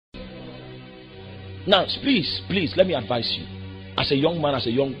Now, please, let me advise you. As a young man, as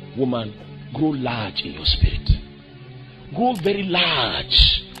a young woman, grow large in your spirit. Grow very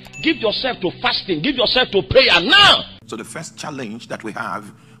large. Give yourself to fasting. Give yourself to prayer now. So the first challenge that we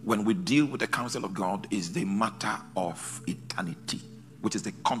have when we deal with the counsel of God is the matter of eternity, which is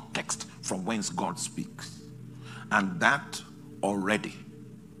the context from whence God speaks. And that already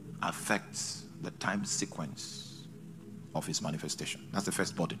affects the time sequence of his manifestation. That's the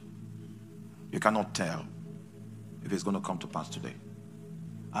first burden. You cannot tell if it's going to come to pass today.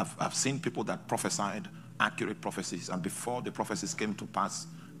 I've seen people that prophesied accurate prophecies, and before the prophecies came to pass,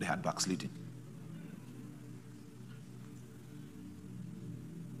 they had backsliding.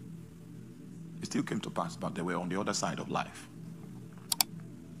 It still came to pass, but they were on the other side of life.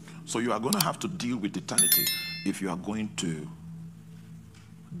 So you are going to have to deal with eternity if you are going to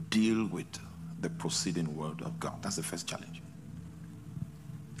deal with the proceeding word of God. That's the first challenge.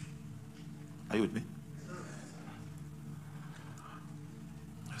 Are you with me?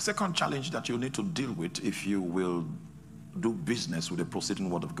 Second challenge that you need to deal with if you will do business with the proceeding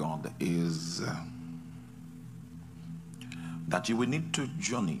word of God is that you will need to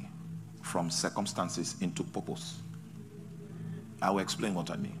journey from circumstances into purpose. I will explain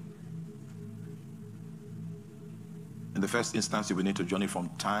what I mean. In the first instance, you will need to journey from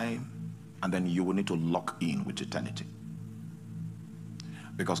time, and then you will need to lock in with eternity.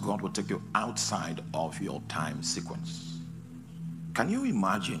 Because God will take you outside of your time sequence. Can you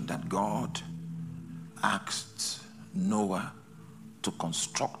imagine that God asked Noah to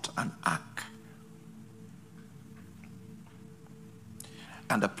construct an ark?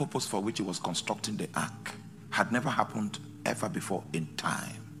 And the purpose for which he was constructing the ark had never happened ever before in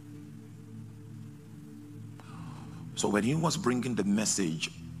time. So when he was bringing the message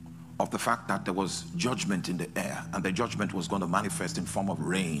of the fact that there was judgment in the air, and the judgment was going to manifest in form of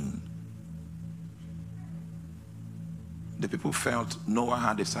rain, the people felt Noah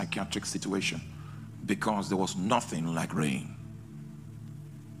had a psychiatric situation because there was nothing like rain.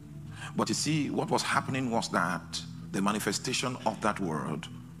 But you see, what was happening was that the manifestation of that word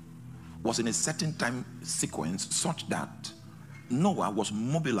was in a certain time sequence such that Noah was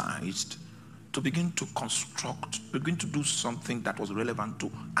mobilized to begin to construct, begin to do something that was relevant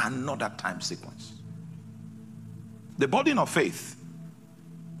to another time sequence. The burden of faith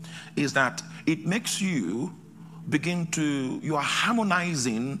is that it makes you begin to, you are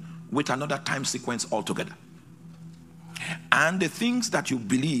harmonizing with another time sequence altogether. And the things that you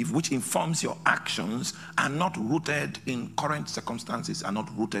believe, which informs your actions, are not rooted in current circumstances, are not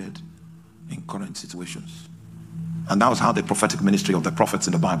rooted in current situations. And that was how the prophetic ministry of the prophets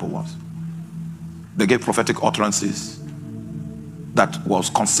in the Bible was. They gave prophetic utterances that was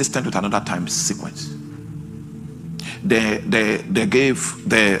consistent with another time sequence. They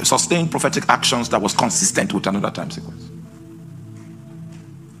sustained prophetic actions that was consistent with another time sequence.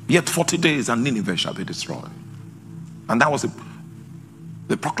 Yet 40 days and Nineveh shall be destroyed. And that was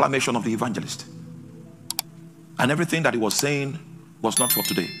the proclamation of the evangelist. And everything that he was saying was not for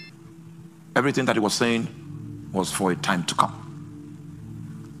today. Everything that he was saying was for a time to come.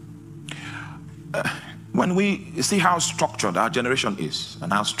 When we see how structured our generation is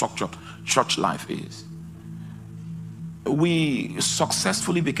and how structured church life is, we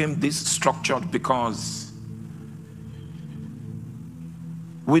successfully became this structured because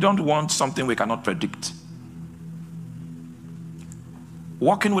we don't want something we cannot predict.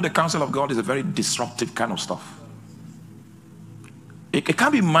 Working with the counsel of God is a very disruptive kind of stuff. It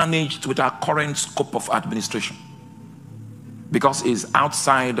can't be managed with our current scope of administration because it's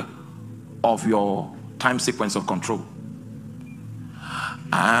outside of your time sequence of control.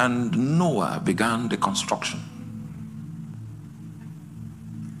 And Noah began the construction.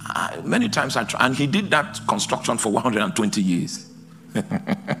 Many times and he did that construction for 120 years.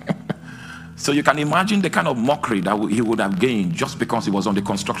 So you can imagine the kind of mockery that he would have gained just because he was on the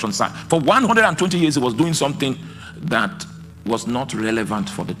construction site. For 120 years he was doing something that was not relevant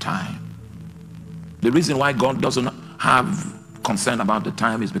for the time. The reason why God doesn't have concern about the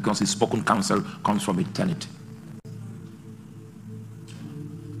time is because his spoken counsel comes from eternity.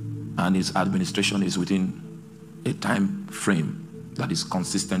 And his administration is within a time frame that is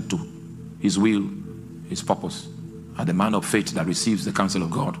consistent to his will, his purpose. And the man of faith that receives the counsel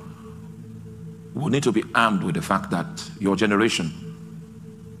of God will need to be armed with the fact that your generation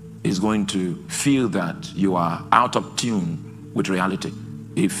is going to feel that you are out of tune with reality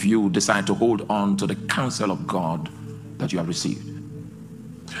if you decide to hold on to the counsel of God that you have received.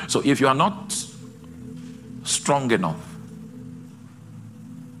 So if you are not strong enough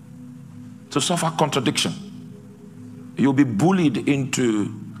to suffer contradiction, you'll be bullied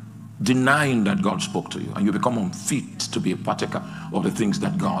into denying that God spoke to you, and you become unfit to be a partaker of the things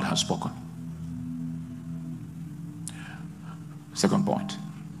that God has spoken. Second point.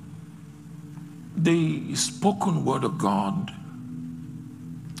 The spoken word of God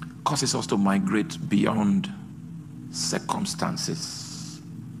causes us to migrate beyond circumstances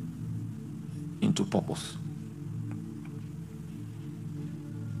into purpose.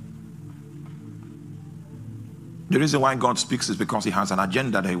 The reason why God speaks is because he has an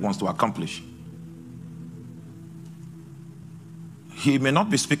agenda that he wants to accomplish. He may not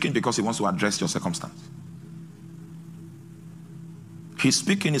be speaking because he wants to address your circumstance. His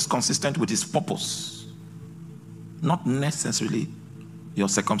speaking is consistent with his purpose, not necessarily your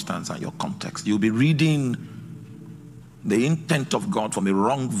circumstance and your context. You'll be reading the intent of God from a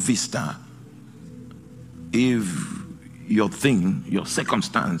wrong vista if your thing, your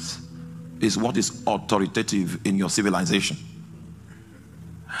circumstance, is what is authoritative in your civilization.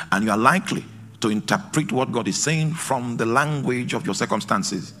 And you are likely to interpret what God is saying from the language of your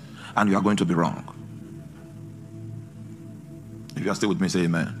circumstances, and you are going to be wrong. If you are still with me, say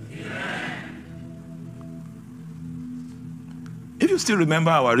amen. Amen. If you still remember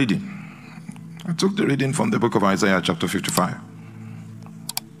our reading, I took the reading from the book of Isaiah chapter 55.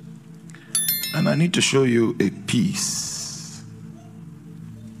 And I need to show you a piece.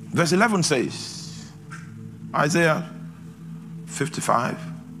 Verse 11 says, Isaiah 55,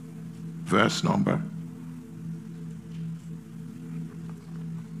 verse number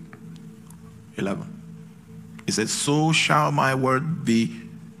 11. It says, so shall my word be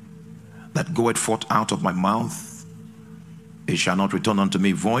that goeth forth out of my mouth. It shall not return unto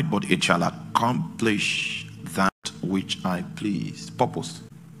me void, but it shall accomplish that which I please. Purpose.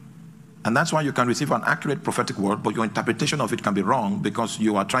 And that's why you can receive an accurate prophetic word, but your interpretation of it can be wrong because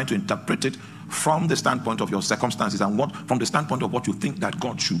you are trying to interpret it from the standpoint of your circumstances and from the standpoint of what you think that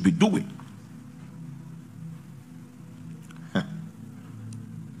God should be doing.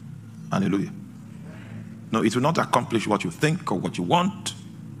 Hallelujah. No, it will not accomplish what you think or what you want.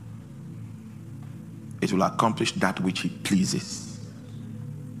 It will accomplish that which he pleases.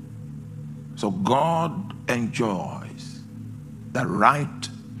 So God enjoys the right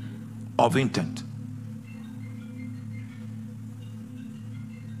of intent.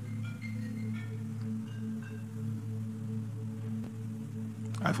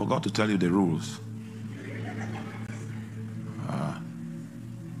 I forgot to tell you the rules.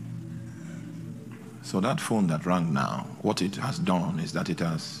 So that phone that rang now, what it has done is that it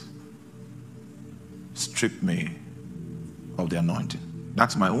has stripped me of the anointing.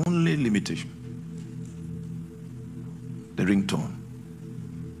 That's my only limitation. The ringtone.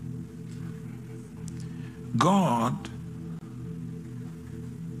 God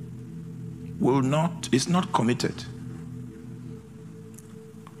is not committed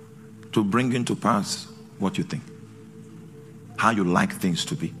to bringing to pass what you think, how you like things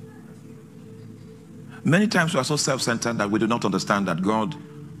to be. Many times we are so self-centered that we do not understand that God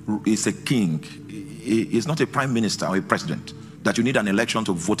is a king. He is not a prime minister or a president that you need an election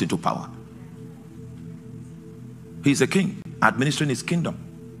to vote into power. He is a king administering his kingdom.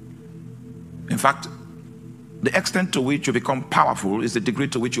 In fact, the extent to which you become powerful is the degree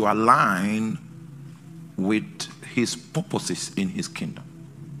to which you align with his purposes in his kingdom.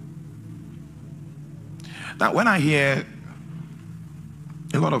 Now, when I hear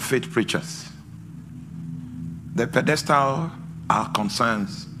a lot of faith preachers, the pedestal our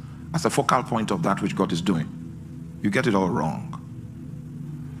concerns as a focal point of that which God is doing, you get it all wrong.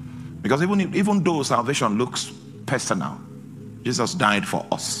 Because even though salvation looks personal, Jesus died for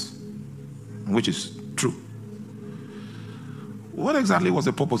us, which is true. What exactly was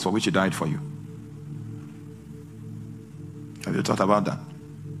the purpose for which he died for you? Have you thought about that?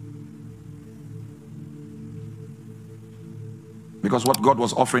 Because what God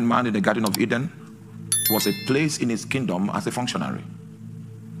was offering man in the Garden of Eden was a place in his kingdom as a functionary.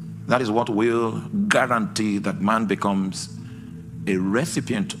 That is what will guarantee that man becomes a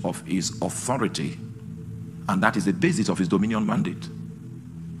recipient of his authority, and that is the basis of his dominion mandate.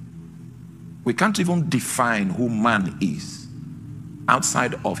 We can't even define who man is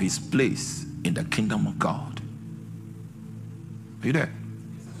outside of his place in the kingdom of God. Are you there?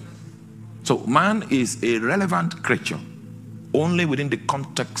 So man is a relevant creature only within the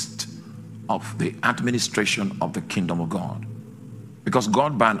context of the administration of the kingdom of God. Because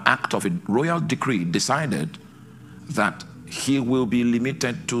God, by an act of a royal decree, decided that he will be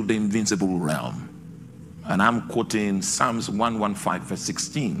limited to the invincible realm. And I'm quoting Psalms 115 verse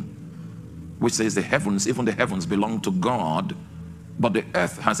 16, which says the heavens, even the heavens, belong to God, but the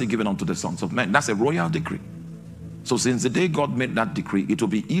earth has he given unto the sons of men. That's a royal decree. So since the day God made that decree, it will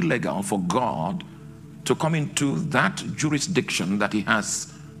be illegal for God to come into that jurisdiction that he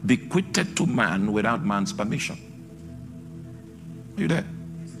has bequeathed to man without man's permission. Are you there?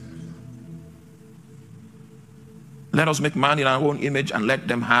 Let us make man in our own image and let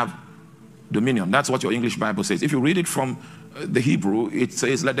them have dominion. That's what your English Bible says. If you read it from the Hebrew, it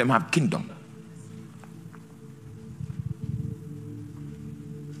says let them have kingdom.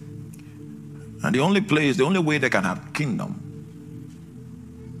 And the only way they can have kingdom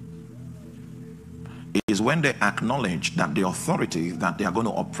is when they acknowledge that the authority that they are going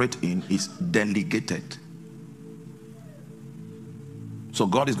to operate in is delegated. So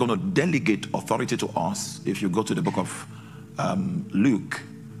God is going to delegate authority to us. If you go to the book of Luke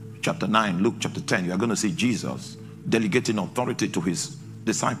chapter 9, Luke chapter 10, you are going to see Jesus delegating authority to his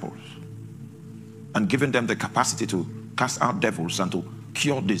disciples and giving them the capacity to cast out devils and to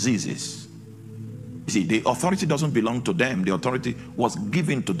cure diseases. You see, the authority doesn't belong to them. The authority was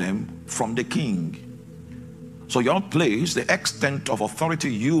given to them from the king. So your place, the extent of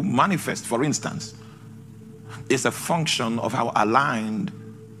authority you manifest, for instance, is a function of how aligned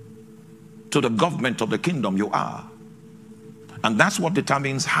to the government of the kingdom you are. And that's what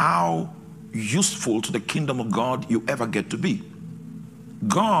determines how useful to the kingdom of God you ever get to be.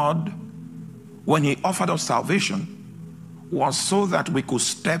 God, when he offered us salvation, was so that we could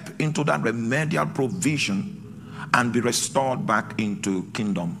step into that remedial provision and be restored back into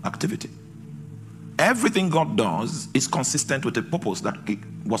kingdom activity. Everything God does is consistent with the purpose that it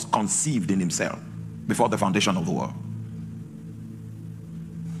was conceived in himself before the foundation of the world.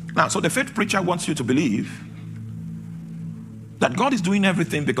 Now, so the faith preacher wants you to believe that God is doing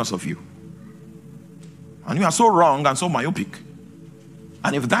everything because of you. And you are so wrong and so myopic.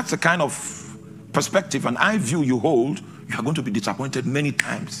 And if that's the kind of perspective and eye view you hold, you are going to be disappointed many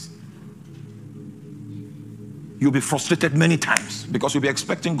times. You'll be frustrated many times because you'll be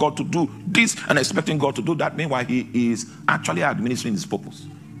expecting God to do this and expecting God to do that. Meanwhile, he is actually administering his purpose.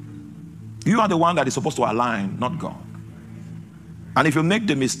 You are the one that is supposed to align, not God. And if you make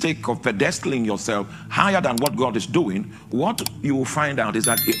the mistake of pedestaling yourself higher than what God is doing, what you will find out is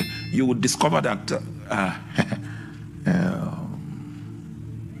that you will discover that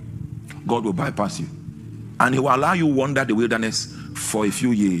God will bypass you. And he will allow you wander the wilderness for a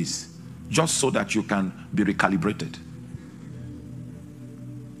few years just so that you can be recalibrated.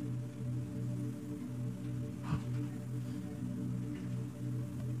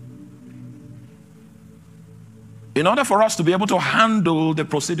 In order for us to be able to handle the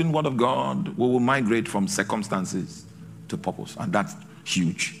proceeding word of God, we will migrate from circumstances to purpose. And that's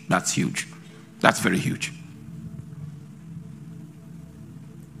huge. That's huge. That's very huge.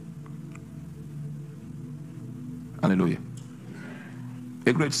 Hallelujah.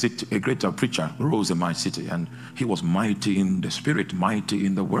 A great preacher rose in my city, and he was mighty in the spirit, mighty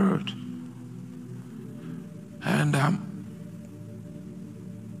in the word. And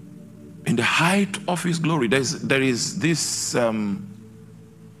in the height of his glory, there is this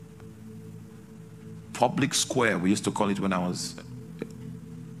public square, we used to call it when I was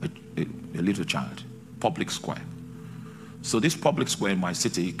a little child, public square. So this public square in my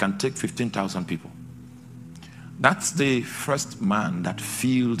city can take 15,000 people. That's the first man that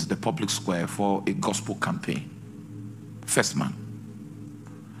filled the public square for a gospel campaign. First man.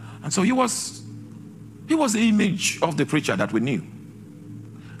 And so he was the image of the preacher that we knew.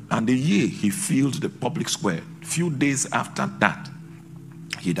 And the year he filled the public square, a few days after that,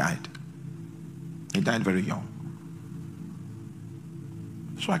 he died. He died very young.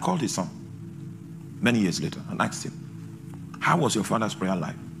 So I called his son many years later and asked him, how was your father's prayer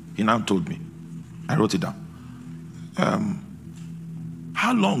life? He now told me. I wrote it down.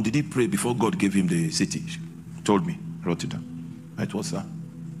 How long did he pray before God gave him the city? He told me. I wrote it down. It was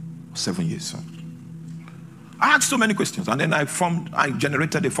 7 years. So I asked so many questions, and then I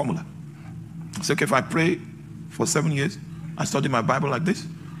generated a formula. I said, okay, if I pray for 7 years, I study my Bible like this,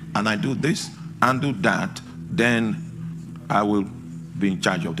 and I do this and do that, then I will be in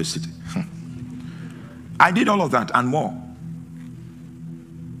charge of the city. I did all of that and more.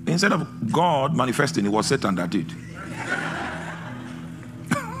 Instead of God manifesting, it was Satan that did.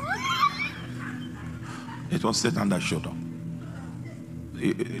 It was Satan that showed up.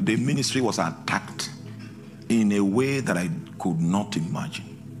 The ministry was attacked in a way that I could not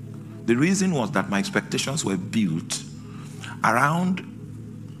imagine. The reason was that my expectations were built around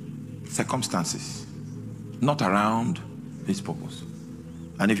circumstances, not around his purpose.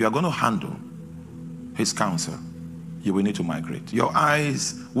 And if you are going to handle his counsel, you will need to migrate. Your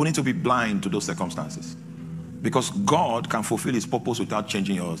eyes will need to be blind to those circumstances, because God can fulfill his purpose without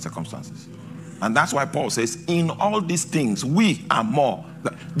changing your circumstances. And that's why Paul says, in all these things, we are more.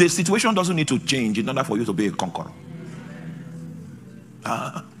 The situation doesn't need to change in order for you to be a conqueror.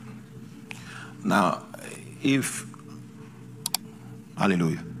 Now,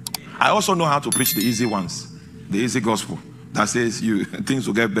 hallelujah. I also know how to preach the easy ones, the easy gospel that says things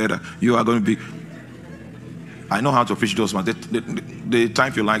will get better. You are going to be. I know how to preach those ones. The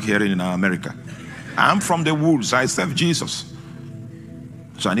type you like hearing in America. I'm from the woods. I serve Jesus.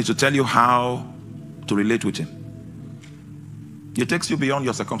 So I need to tell you how to relate with him. It takes you beyond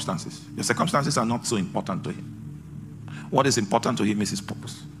your circumstances. Your circumstances are not so important to him. What is important to him is his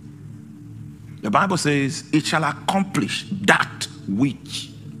purpose. The Bible says, it shall accomplish that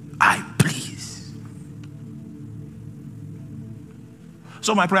which I please.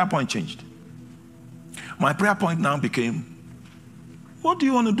 So my prayer point changed. My prayer point now became, what do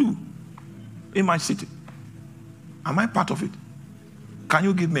you want to do in my city? Am I part of it? Can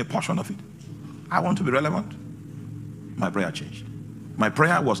you give me a portion of it? I want to be relevant. My prayer changed. My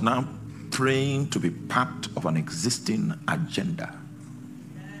prayer was now praying to be part of an existing agenda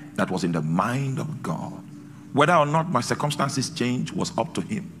that was in the mind of God. Whether or not my circumstances changed was up to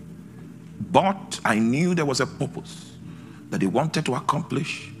him. But I knew there was a purpose that he wanted to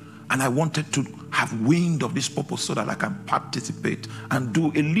accomplish, and I wanted to have wind of this purpose so that I can participate and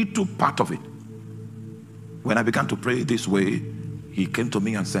do a little part of it. When I began to pray this way, he came to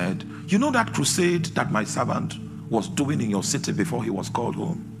me and said, you know that crusade that my servant was doing in your city before he was called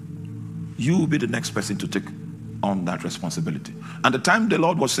home? You will be the next person to take on that responsibility. And the time the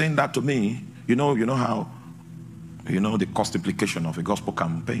Lord was saying that to me, you know how, the cost implication of a gospel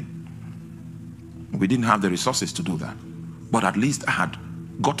campaign. We didn't have the resources to do that. But at least I had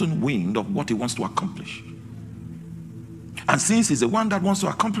gotten wind of what he wants to accomplish. And since he's the one that wants to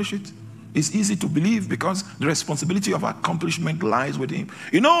accomplish it, it's easy to believe because the responsibility of accomplishment lies with him.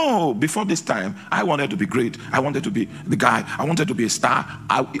 Before this time, I wanted to be great. I wanted to be the guy. I wanted to be a star.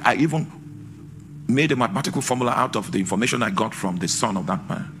 I even made a mathematical formula out of the information I got from the son of that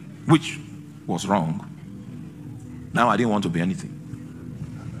man, which was wrong. Now I didn't want to be anything.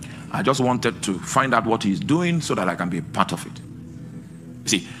 I just wanted to find out what he's doing so that I can be a part of it.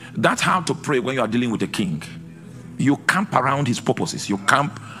 See, that's how to pray when you are dealing with a king. You camp around his purposes. You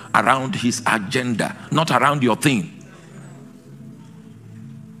camp around his agenda, not around your thing.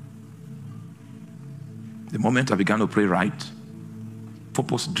 The moment I began to pray right,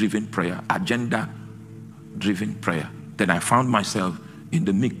 purpose-driven prayer, agenda-driven prayer, then I found myself in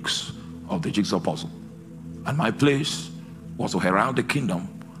the mix of the jigsaw puzzle. And my place was to herald the kingdom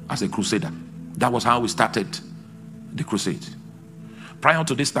as a crusader. That was how we started the crusade. Prior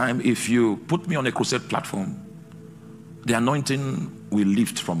to this time, if you put me on a crusade platform, the anointing will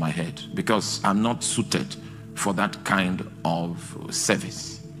lift from my head because I'm not suited for that kind of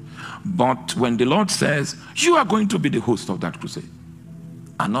service. But when the Lord says, you are going to be the host of that crusade,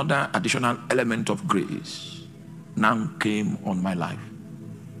 another additional element of grace now came on my life,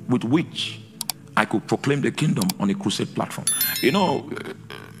 with which I could proclaim the kingdom on a crusade platform.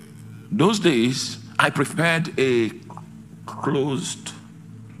 Those days, I prepared a closed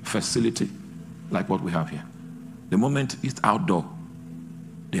facility like what we have here. The moment it's outdoor,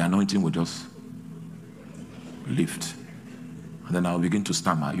 the anointing will just lift. And then I'll begin to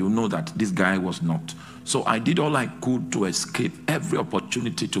stammer. You know that this guy was not. So I did all I could to escape every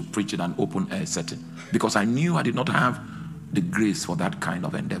opportunity to preach in an open air setting, because I knew I did not have the grace for that kind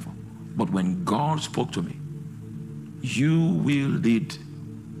of endeavor. But when God spoke to me, you will lead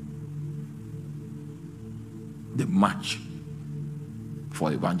the march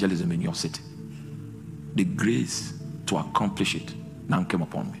for evangelism in your city. The grace to accomplish it now came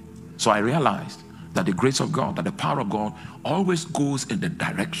upon me. So I realized that the grace of God, that the power of God always goes in the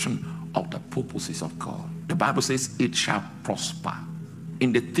direction of the purposes of God. The Bible says it shall prosper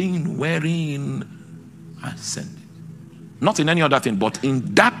in the thing wherein I send it. Not in any other thing, but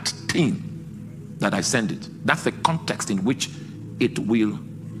in that thing that I send it. That's the context in which it will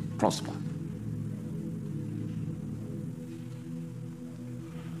prosper.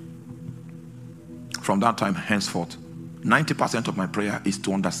 From that time henceforth, 90% of my prayer is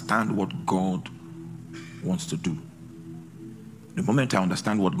to understand what God wants to do. The moment I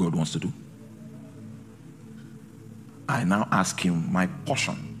understand what God wants to do, I now ask him my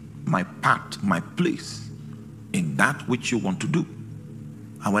portion, my part, my place in that which you want to do.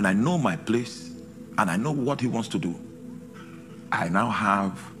 And when I know my place and I know what he wants to do, I now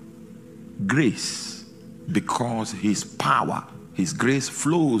have grace, because his power, his grace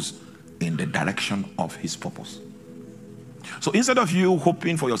flows in the direction of his purpose. So instead of you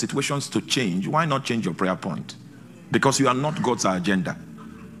hoping for your situations to change, why not change your prayer point? Because you are not God's agenda.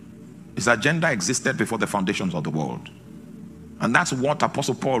 His agenda existed before the foundations of the world. And that's what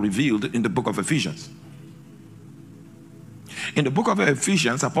Apostle Paul revealed in the book of Ephesians. In the book of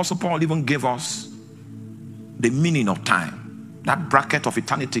Ephesians, Apostle Paul even gave us the meaning of time. That bracket of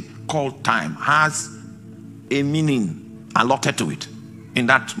eternity called time has a meaning allotted to it in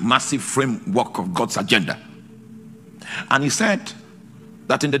that massive framework of God's agenda. And he said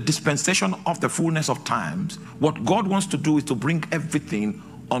that in the dispensation of the fullness of times, what God wants to do is to bring everything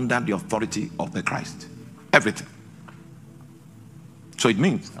under the authority of the Christ. Everything. So it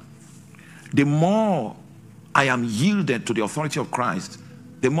means the more I am yielded to the authority of Christ,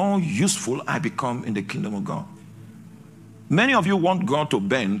 the more useful I become in the kingdom of God. Many of you want God to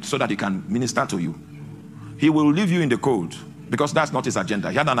bend so that he can minister to you. He will leave you in the cold because that's not his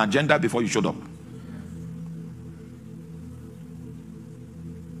agenda. He had an agenda before you showed up.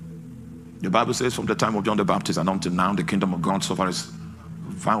 The Bible says from the time of John the Baptist and until now, the kingdom of God suffers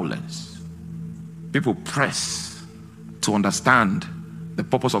violence. People press to understand the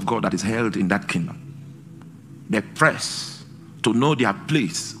purpose of God that is held in that kingdom. They press to know their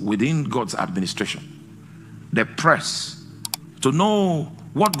place within God's administration. They press to know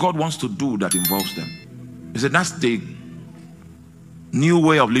what God wants to do that involves them. He said that's the new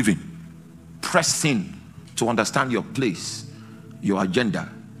way of living. Press in to understand your place, your agenda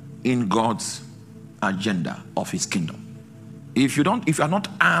in God's agenda of his kingdom. If you are not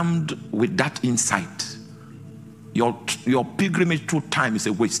armed with that insight, your pilgrimage through time is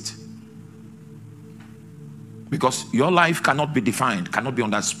a waste. Because your life cannot be defined, cannot be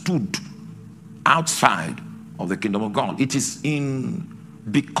understood outside of the kingdom of God. It is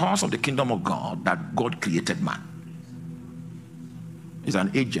because of the kingdom of God that God created man. He's an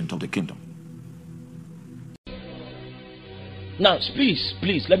agent of the kingdom. Now, please,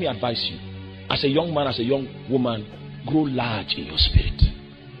 let me advise you. As a young man, as a young woman, grow large in your spirit.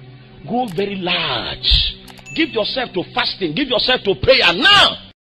 Grow very large. Give yourself to fasting. Give yourself to prayer now.